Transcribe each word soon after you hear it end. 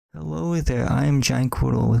Hello there, I am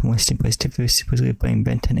GiantGrotle with more Steamplays typically playing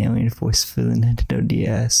Ben 10 Alien Force for the Nintendo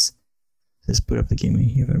DS. Let's boot up the game right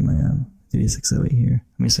here on my 3DS XL right here.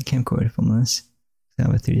 I mean, it's a camcorder from this. I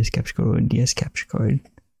have a 3DS capture card or a DS capture card.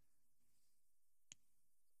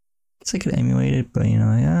 It's like an emulated, but you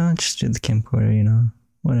know, yeah, I'll just do the camcorder, you know,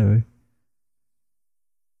 whatever.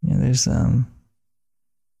 Yeah, there's a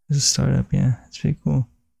startup, yeah, it's pretty cool.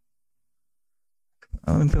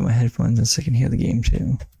 I'm gonna put my headphones in so I can hear the game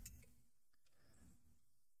too.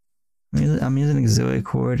 I'm using an auxiliary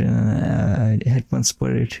cord and a headphone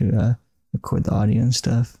splitter to record the audio and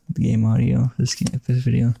stuff, the game audio for this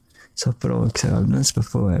video. So if it all works out, I've done this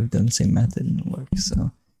before, I've done the same method and it works,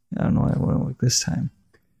 so I don't know why it won't work this time.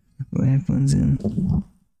 Put my headphones in.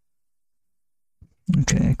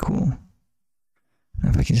 Okay, cool. Now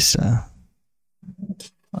if I can just, on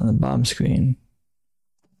the bottom screen,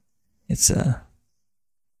 it's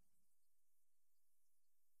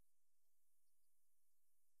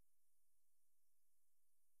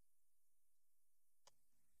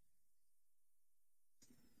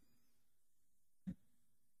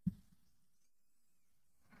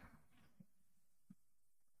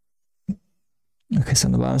okay, so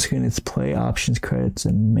on the bottom screen it's play, options, credits,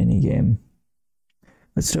 and minigame.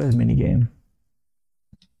 Let's start with minigame.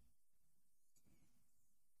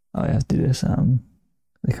 Oh, I have to do this,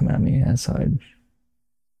 they come at me outside.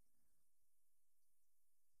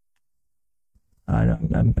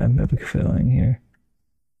 I'm epic failing here.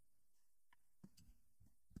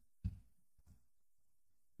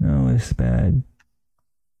 No, it's bad.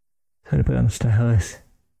 Try to put on the stylus.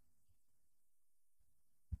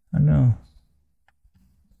 Oh no.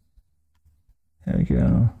 There we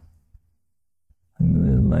go. I'm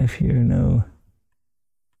losing life here, no.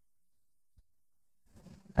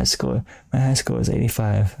 My high score is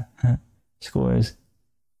 85. Scores.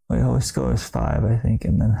 My whole score is 5, I think,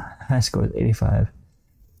 and then high score is 85.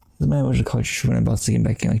 This is my original cartridge when I bought the game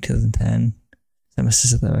back in like 2010. I must have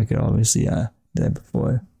set that record, obviously, did that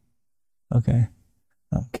before. Okay.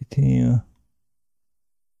 Continue.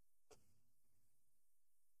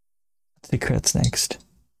 Let's do credits next.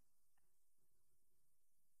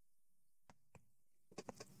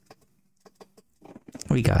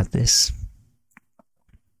 We got this.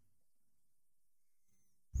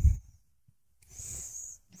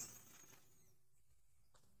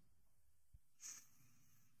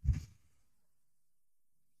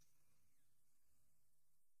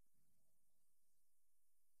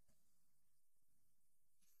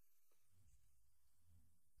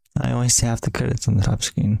 I always have the credits on the top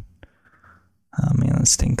screen. Oh man, that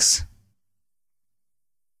stinks.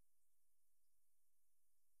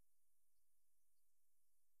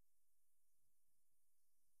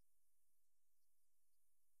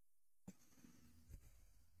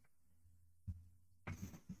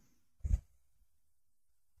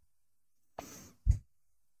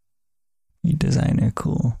 Lead designer,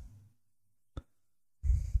 cool.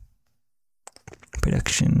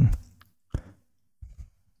 Production.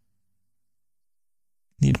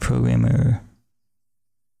 Lead programmer.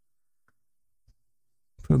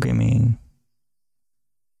 Programming.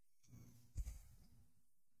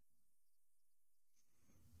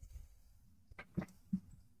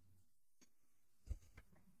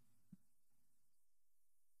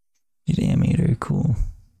 Lead animator, cool.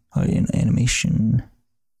 Audio and animation.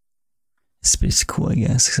 It's pretty cool, I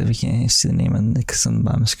guess, except we can't see the name on the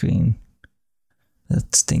bottom screen.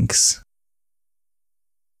 That stinks.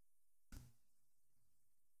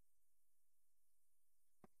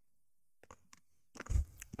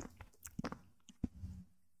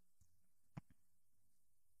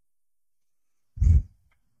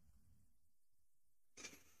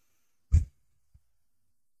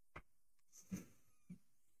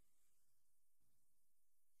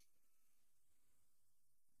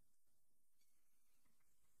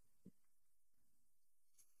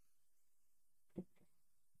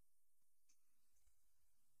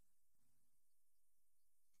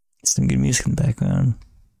 Some good music in the background.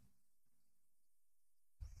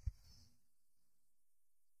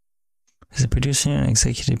 As a producer and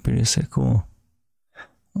executive producer, cool.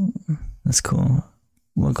 That's cool.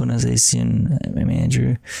 Organization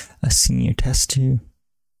manager, a senior tester.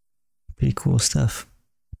 Pretty cool stuff.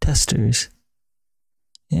 Testers.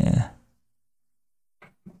 Yeah.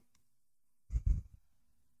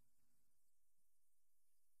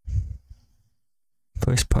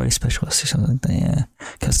 First party specialist or something like that, yeah.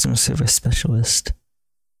 Customer service specialist.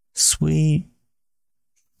 Sweet.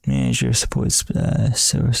 Manager supports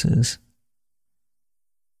services.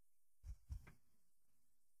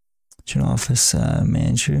 General office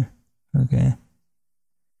manager. Okay.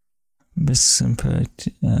 business and product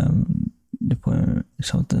deployment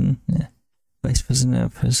consultant. Yeah. Vice President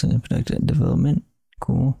of Product Development.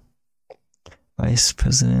 Cool. Vice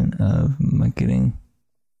President of Marketing.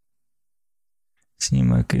 Senior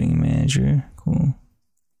Marketing Manager. Cool.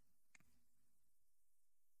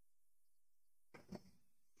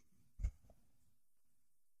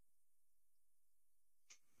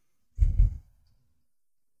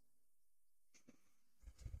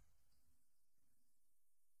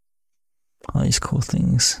 All these cool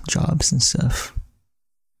things, jobs and stuff.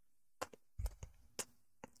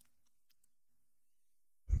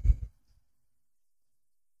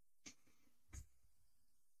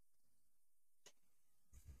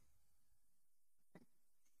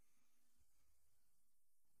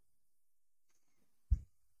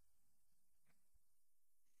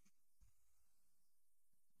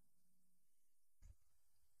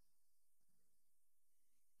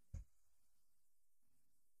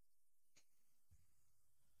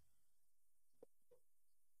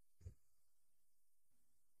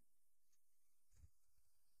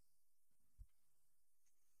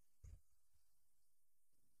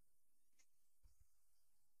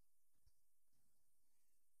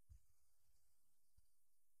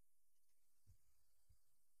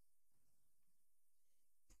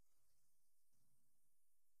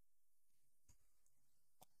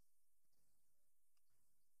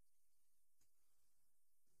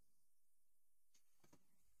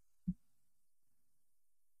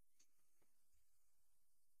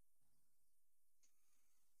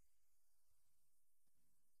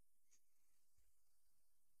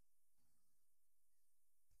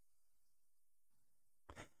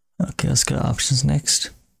 Okay, let's go to options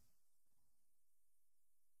next.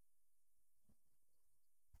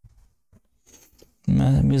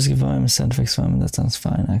 Music volume, sound effects volume, that sounds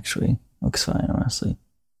fine actually. Looks fine, honestly.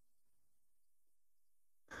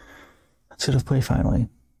 Should have played finally.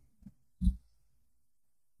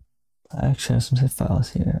 I actually have some zip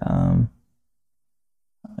files here. I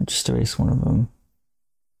just erase one of them.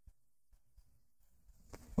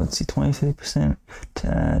 Let's see, 23%,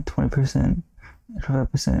 20%,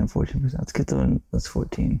 25%, and 14%. Let's get the one that's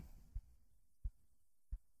 14.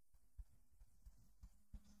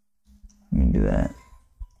 Let me do that.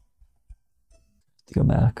 To go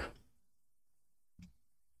back.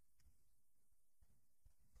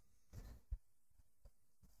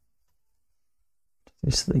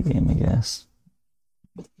 This is the game, I guess.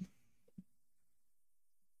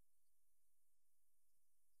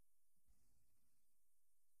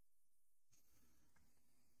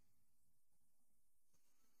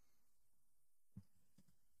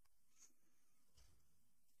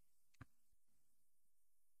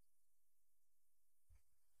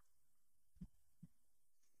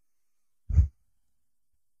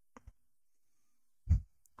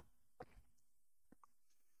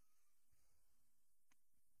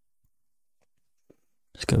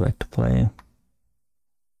 Let's go back to play.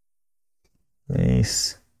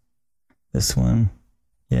 Race. This one.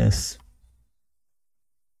 Yes.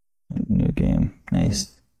 New game.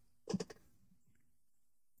 Nice.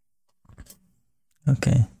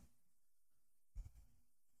 Okay.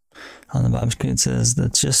 On the bottom screen it says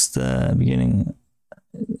that's just the beginning,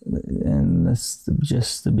 and that's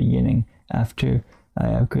just the beginning. After I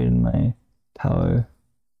upgraded my power,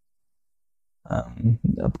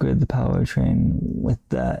 upgrade the powertrain with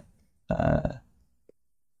that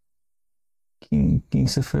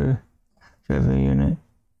Kingsifer drive unit,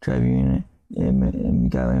 it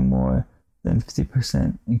got me more than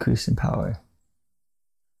 50% increase in power.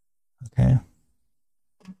 Okay.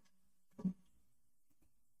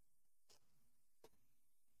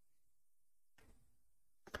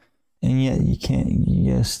 And yet you can't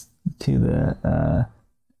guess to the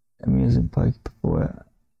amusement park before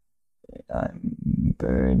I'm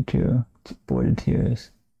bored to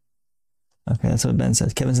tears. Okay, that's what Ben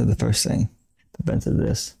says. Kevin said the first thing. But Ben said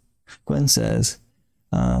this. Gwen says,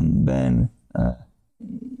 Ben,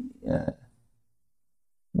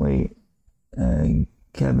 wait,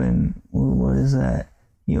 Kevin, what is that?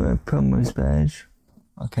 Your promo's badge.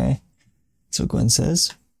 Okay. So Gwen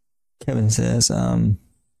says. Kevin says,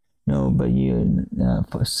 no, but you're not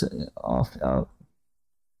far off.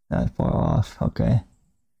 Okay.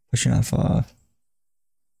 But you're not far off.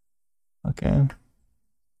 Okay.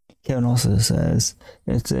 Kevin also says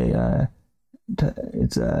it's a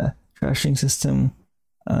trashing system,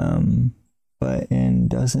 but it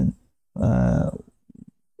doesn't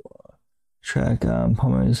track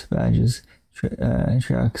Palmer's badges.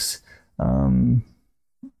 Tracks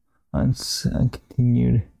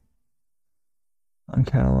uncontinued,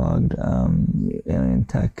 uncatalogued alien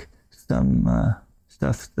tech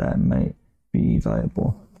stuff that might be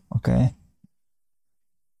valuable. Okay.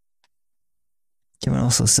 Kevin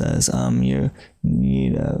also says, you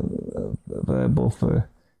need a valuable for,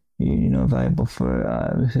 valuable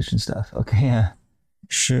for research and stuff. Okay, yeah,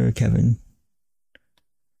 sure, Kevin.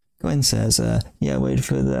 Gwen says, yeah, wait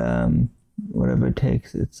for the whatever it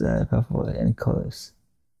takes. It's powerful and close.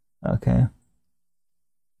 Okay.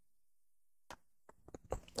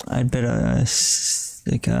 I'd better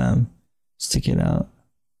stick it out.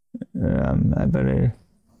 I better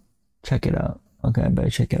check it out. Okay, I better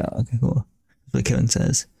check it out. Okay, cool. That's what Kevin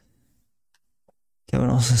says. Kevin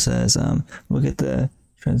also says, look at the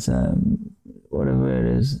trans, whatever it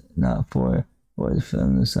is, not for what is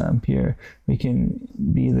from this pure. We can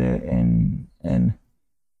be there in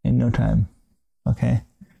no time. Okay.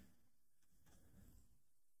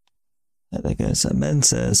 I guess Ben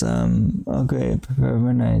says, oh great, prepare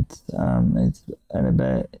overnight. And I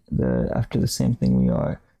bet they're after the same thing we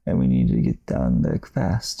are, and we need to get down there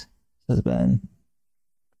fast, says Ben.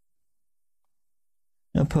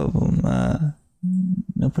 No problem.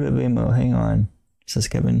 No problemo. Hang on, says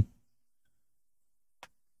Kevin.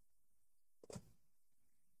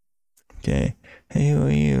 Okay. Hey, who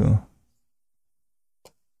are you?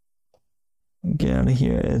 Get out of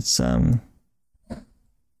here. It's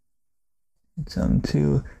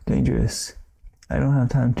too dangerous. I don't have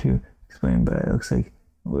time to explain, but it looks like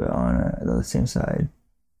we're on the same side.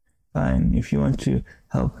 Fine. If you want to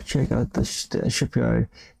help check out the shipyard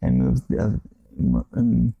and move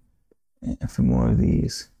for more of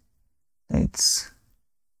these, it's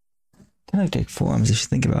kind of take forms if you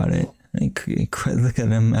think about it. Like, look at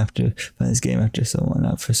him after playing this game after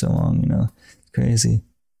not for so long. It's crazy.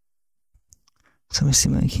 So let me see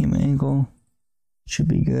my camera angle. Should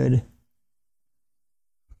be good.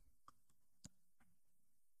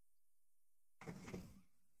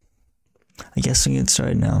 I guess we can get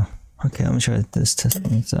started now. Okay, I'm gonna try this testing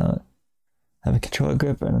this out. I have a controller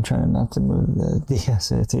grip and I'm trying not to move the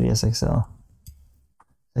 3DS XL.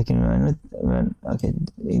 I can run. Okay,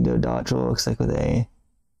 you can do a dodge roll, looks like with A.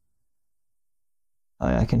 Oh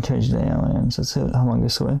yeah, I can change the alien, so let's hit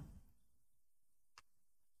humongous way.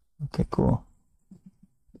 Okay, cool.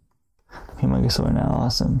 Humongous way now,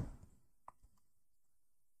 awesome.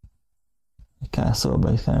 Kind of slow,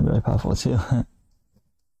 but he's kind of very powerful too.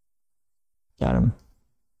 Got him.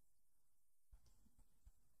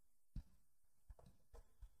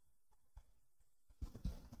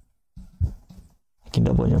 I can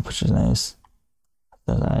double jump, which is nice.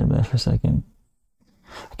 That I admit for a second.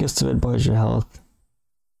 I guess to it bars your health.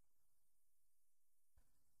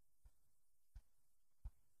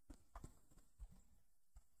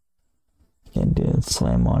 Can't do it.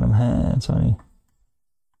 Slam on him. That's funny.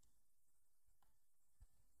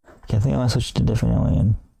 Okay, I think I want to switch to a different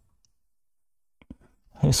alien.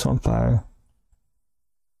 Here's Swamp Fire.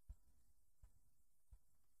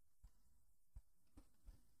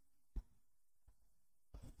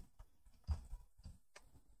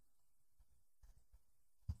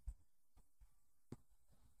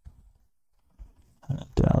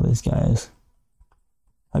 Do all these guys.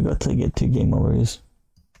 I got to get 2 game overs.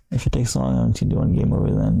 If it takes long, I'm to do 1 game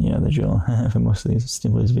over, then the drill for most of these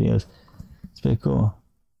Steamplays videos. It's pretty cool.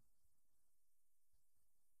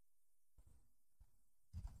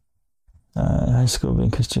 High school being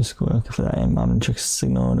Christian school. Okay, for that omnitrix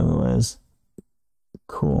signal, whatever it was.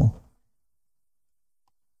 Cool.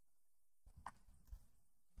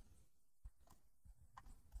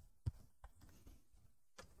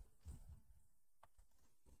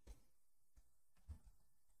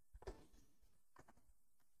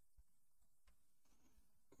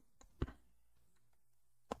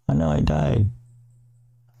 I know I died.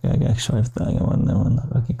 Yeah, I actually have that one.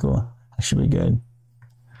 Okay, cool. That should be good.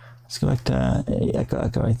 Let's go back to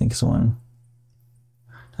Echo, I think is one.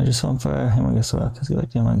 I just went for Humongous Soil. Let's go back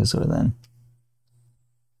to Humongous Soil then.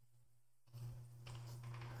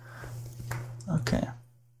 Okay.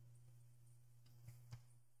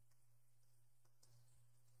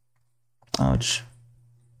 Ouch.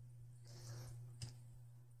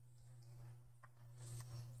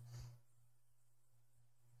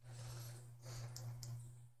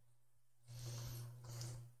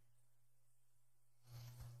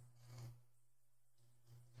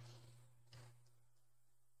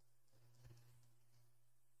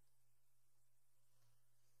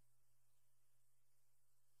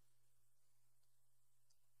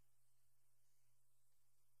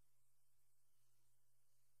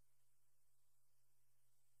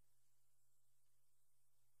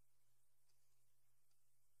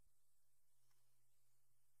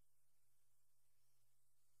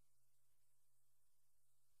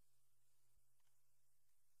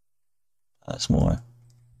 That's more.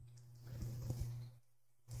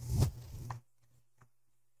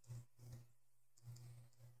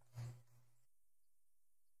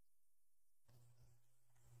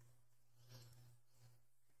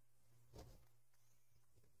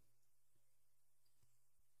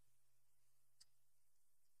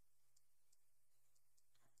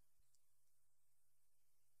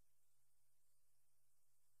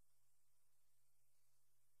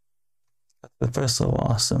 The first level,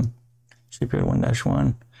 awesome. Shipyard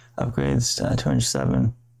 1-1. Upgrades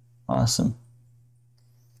 207. Awesome.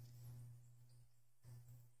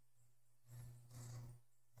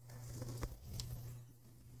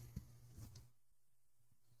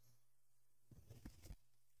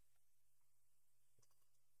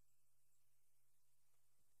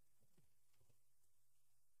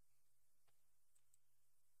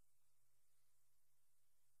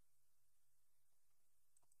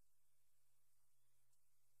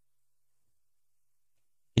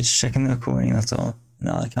 Just checking the recording, that's all. And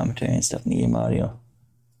all the commentary and stuff in the game audio.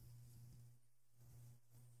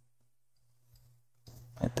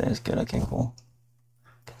 Right there is good. Okay, cool.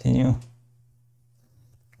 Continue.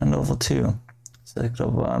 And level 2. Select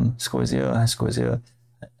level score 0, high score 0.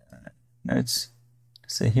 Notes.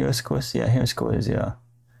 Say hero score, yeah, hero score 0.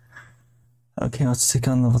 Okay, let's take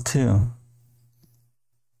on level 2.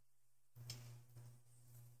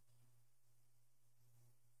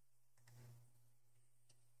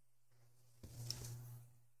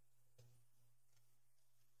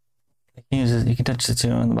 You can touch the 2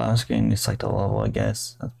 on the bottom screen to select a level, I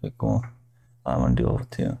guess. That's pretty cool. I want to do level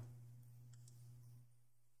 2.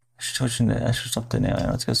 I should stop the nail.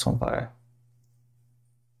 Let's go Swampfire.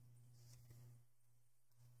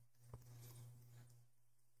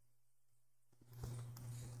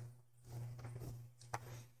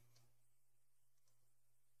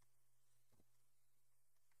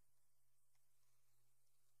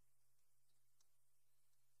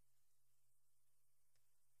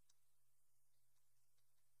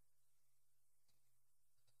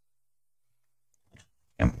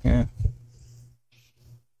 Yeah.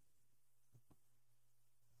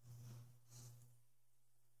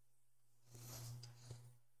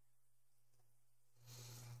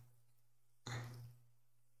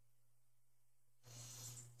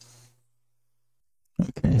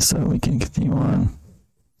 Okay, so we can continue on.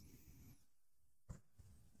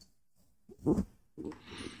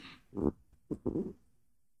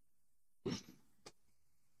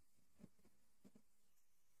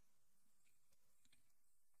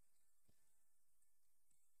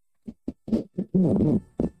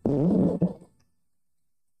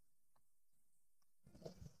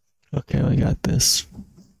 Okay, we got this.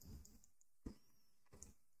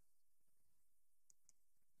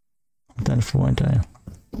 I'm done for one time.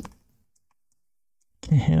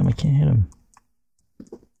 Can't hit him, I can't hit him.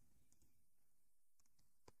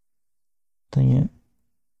 Dang it.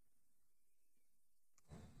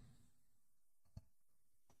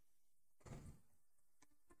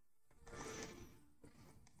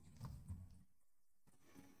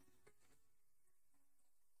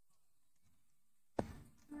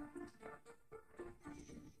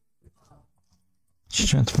 Just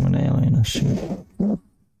transform an alien, oh shoot.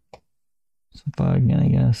 So far again, I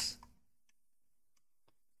guess.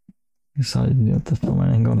 I decided to do it the film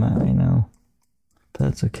angle mat right now. But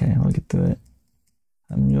that's okay, I'll get through it.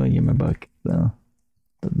 I'm really getting my buck though.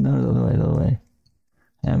 But no, the other way, the other way.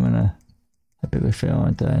 I'm gonna epically fail,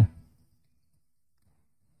 aren't I?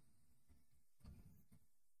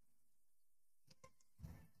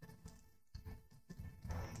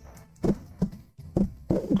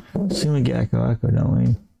 Soon we get Echo, don't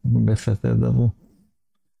we? We're both at that level.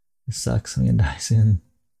 It sucks, I'm gonna die soon.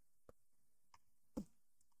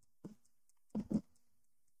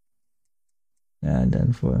 Yeah,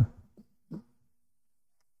 done for.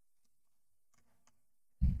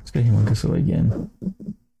 Let's get Humongous away again.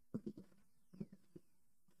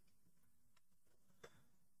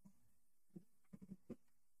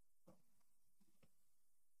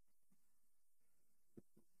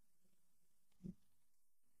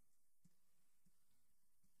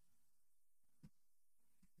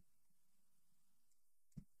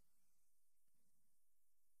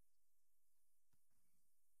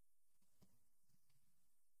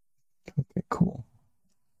 Okay, cool.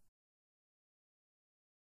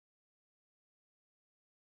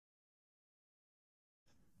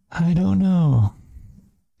 I don't know.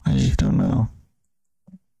 I just don't know.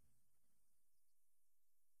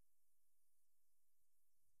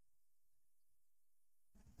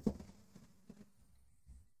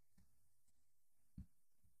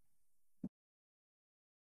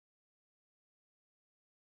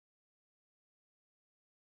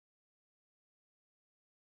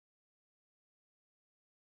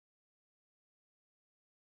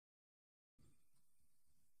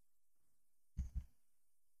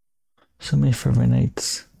 So many forever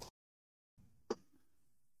nights.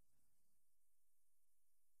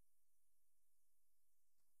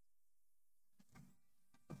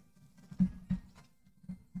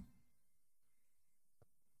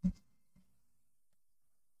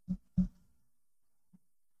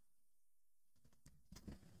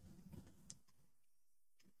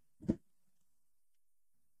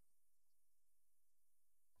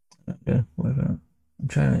 Okay, whatever. I'm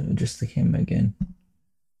trying to adjust the camera again.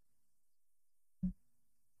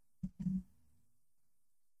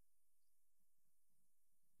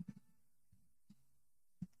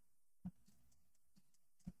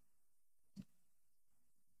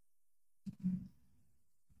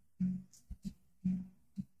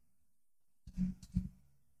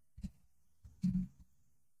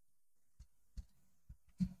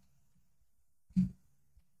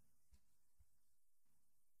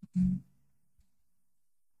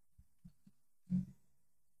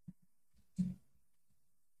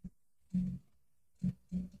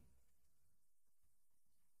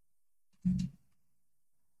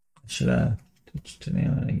 Should I touch to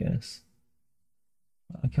name it, I guess?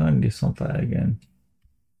 I can do something again.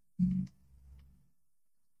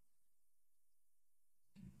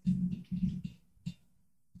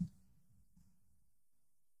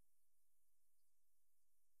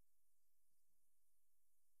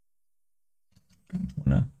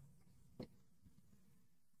 No.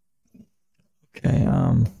 Okay,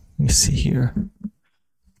 let me see here.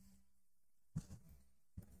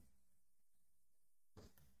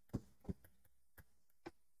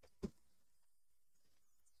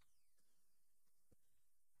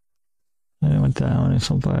 I went down and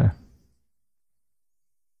somewhere.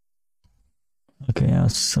 Okay, now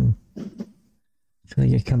some. Should I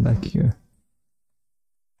get come back here?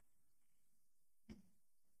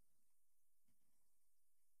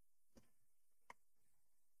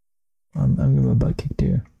 I'm getting my butt kicked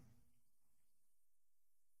here.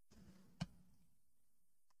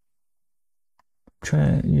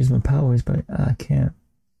 Try to use my powers, but I can't.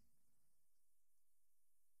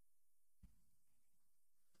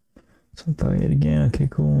 So I'm probably it again. Okay,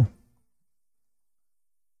 cool.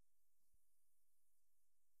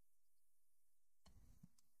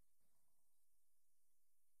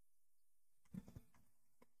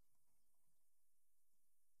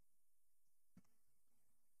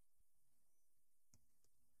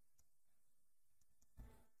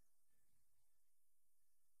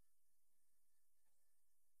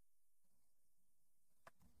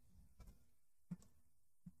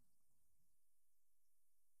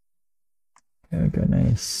 There we go,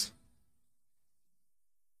 nice.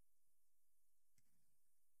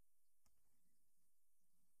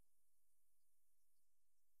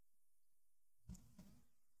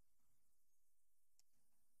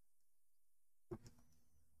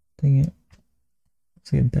 Dang it.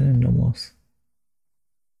 Let's get that in almost.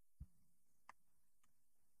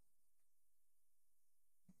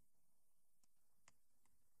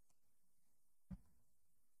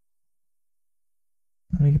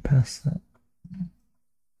 How do I get past that?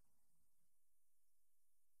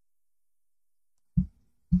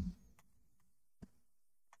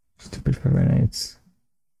 Stupid forever nights.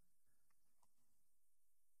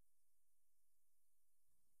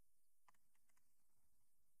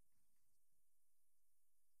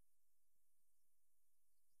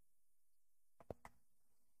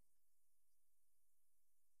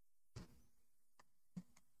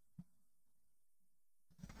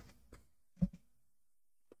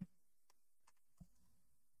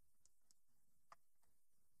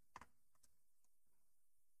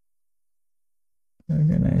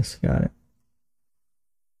 Okay, nice. Got it.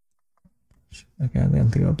 Okay, I think I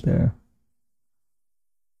have to go up there.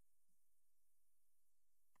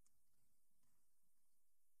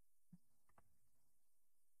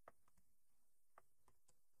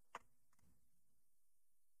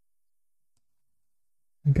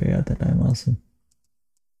 Okay, I got that time. Awesome.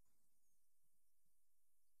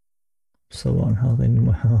 So on health, I need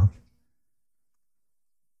more health.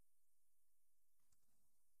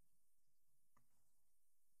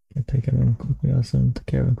 Can take him in quickly. Awesome. Take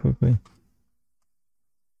care of him quickly.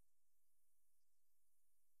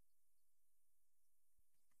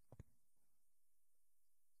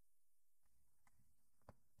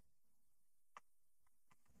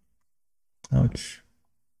 Ouch.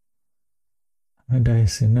 I die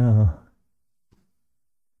soon now.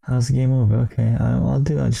 How's the game over? Okay, I'll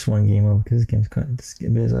do just one game over because this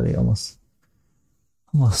game is already almost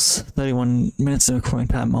 31 minutes of recording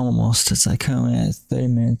time. Almost. It's like currently at 30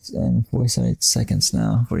 minutes and 47 seconds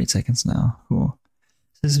now. 40 seconds now. Cool.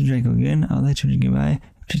 So this is Draco again. I'll let you goodbye.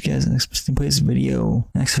 See you guys in the next Fisting Plays video.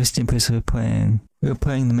 Next Fisting Plays we're playing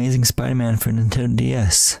the Amazing Spider-Man for Nintendo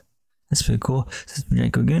DS. That's pretty cool. This has been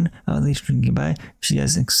GiantGrotle again. I'll leave you goodbye. See you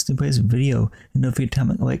guys in the next Fisting Plays video. And don't forget to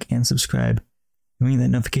comment, like, and subscribe. Ring that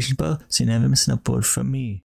notification bell so you never miss an upload from me.